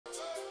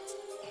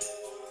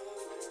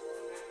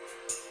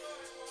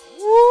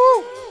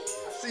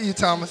See you,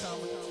 Thomas.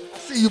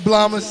 See you,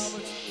 Blommers.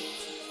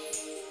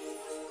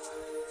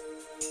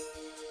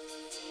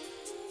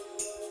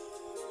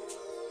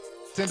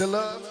 Tender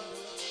love.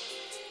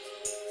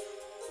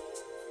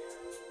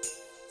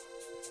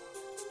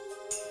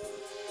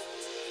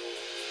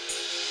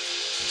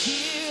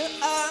 Here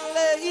I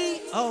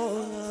lay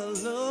all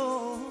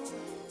alone,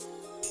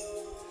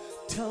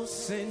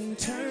 tossing,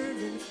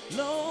 turning,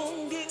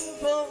 longing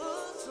for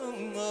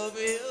some of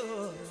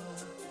your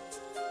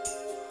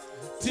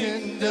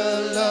tender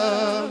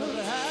love.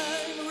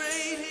 I'm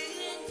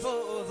waiting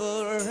for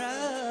the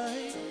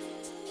right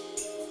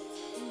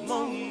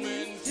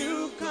moment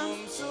to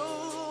come,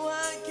 so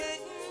I can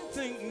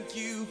thank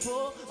you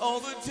for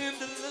all the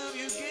tender love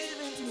you've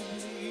given to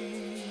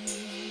me.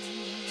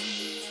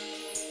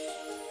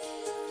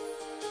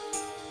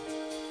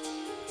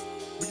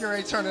 We can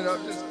already turn it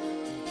up. Just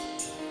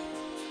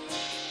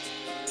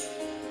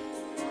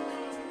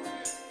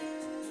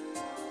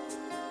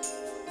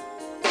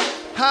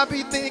I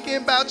be thinking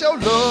about your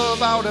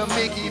love all the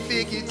Mickey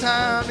Ficky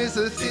time. It's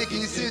a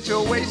sticky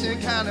situation,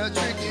 kinda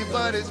tricky,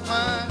 but it's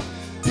fine.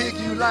 Pick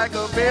you like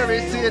a berry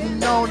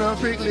sitting on a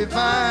prickly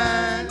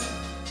vine.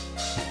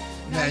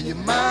 Now you're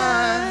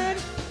mine,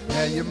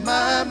 now you're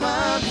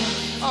mine.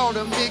 All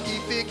the Mickey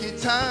Ficky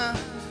time.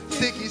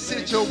 Sticky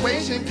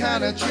situation,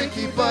 kinda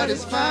tricky, but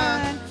it's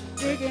fine.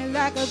 Picking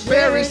like a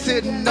Berry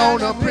sitting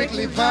on a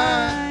prickly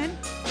vine.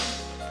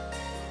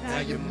 Now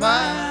you're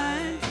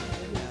mine.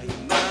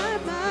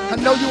 I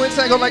know you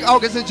entangled like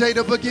August and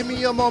Jada, but give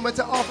me a moment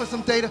to offer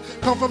some data.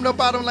 Come from the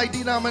bottom like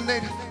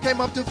denominator.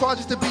 Came up too far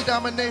just to be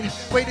dominated.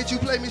 Way that you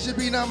play me should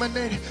be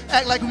nominated.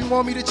 Act like you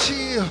want me to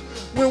chill.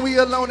 When we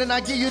alone and I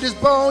give you this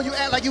bone, you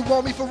act like you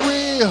want me for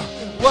real.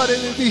 What'll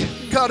it be?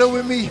 Cuddle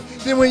with me.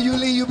 Then when you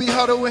leave, you be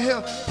huddled with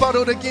him.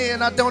 Fuddled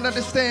again, I don't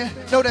understand.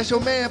 Know that's your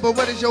man, but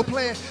what is your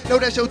plan? Know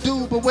that's your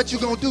dude, but what you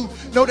gonna do?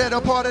 Know that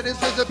a part of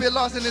this is a bit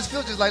lost in this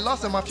feel, just like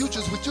lost in my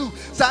futures with you.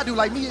 Side dude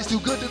like me, it's too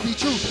good to be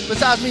true.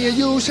 Besides me and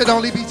you, should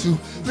only be two.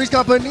 Three's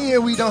company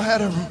and we don't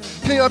have a room.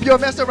 Clean up your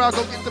mess or I'll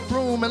go get the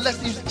broom. Unless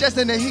he's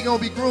suggesting that he gonna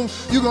be groomed.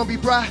 You gonna be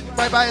bride,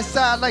 right by his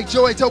side like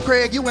Joy. Told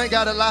Craig, you ain't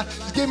gotta lie.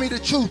 Just give me the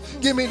truth,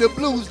 give me the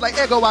blues. Like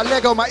ego, I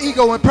Lego my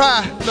ego and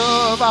pride.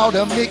 Love all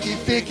the Mickey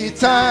Ficky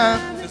time.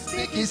 The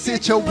sticky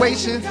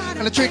situation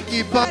and the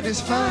tricky, but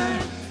it's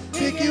fine.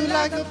 Pick you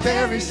like a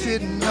berry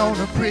sitting on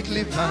a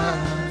prickly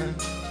vine.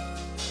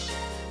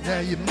 Now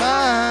you're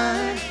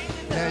mine,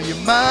 now you're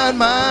mine,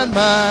 mine.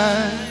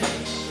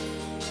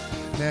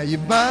 Now you're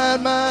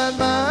mine.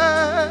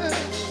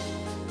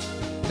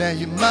 Now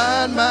you're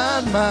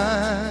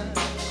mine.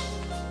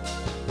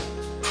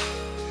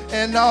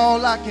 And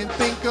all I can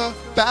think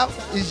about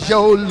is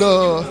your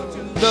love.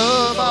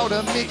 Love all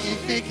the Mickey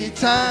Ficky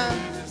time.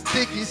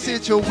 Sticky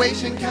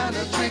situation,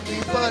 kinda tricky,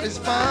 but it's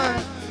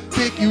fine.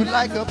 Pick you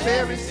like a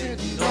berry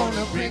sitting on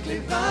a prickly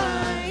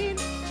vine.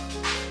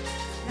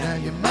 Now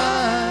you're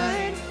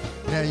mine.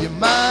 Now you're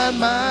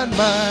mine.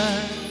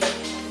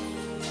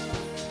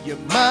 You're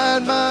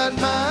mine.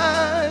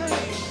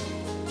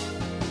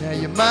 Now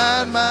you're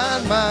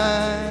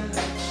mine.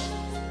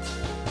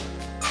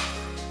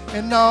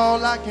 And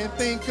all I can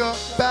think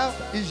about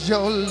is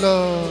your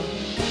love.